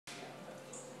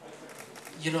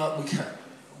you know,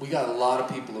 we got a lot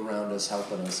of people around us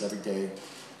helping us every day,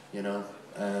 you know,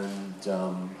 and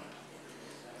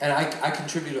I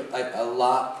contribute a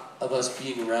lot of us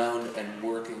being around and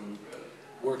working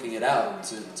it out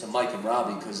to Mike and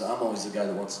Robby, because I'm always the guy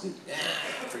that wants to do,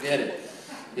 forget it,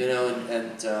 you know,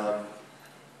 and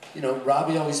you know,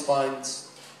 Robby always finds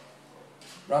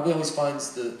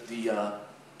the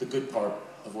good part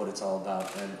of what it's all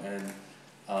about, and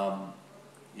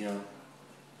you know,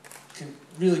 can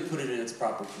really put it in its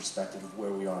proper perspective of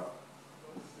where we are.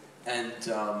 And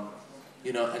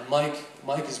you know, and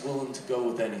Mike is willing to go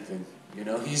with anything. You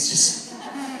know, he's just,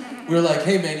 we're like,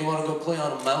 hey man, you want to go play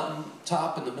on a mountain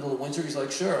top in the middle of winter? He's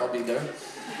like, sure, I'll be there.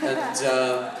 And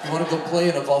you want to go play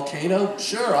in a volcano?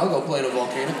 Sure, I'll go play in a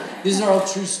volcano. These are all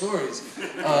true stories.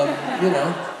 You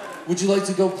know, would you like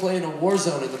to go play in a war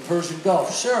zone in the Persian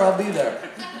Gulf? Sure, I'll be there.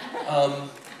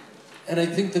 And I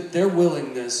think that their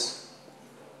willingness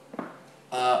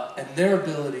and their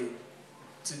ability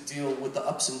to deal with the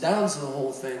ups and downs of the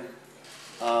whole thing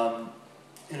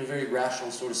in a very rational,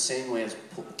 sort of sane way has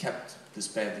kept this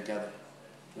band together.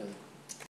 Really.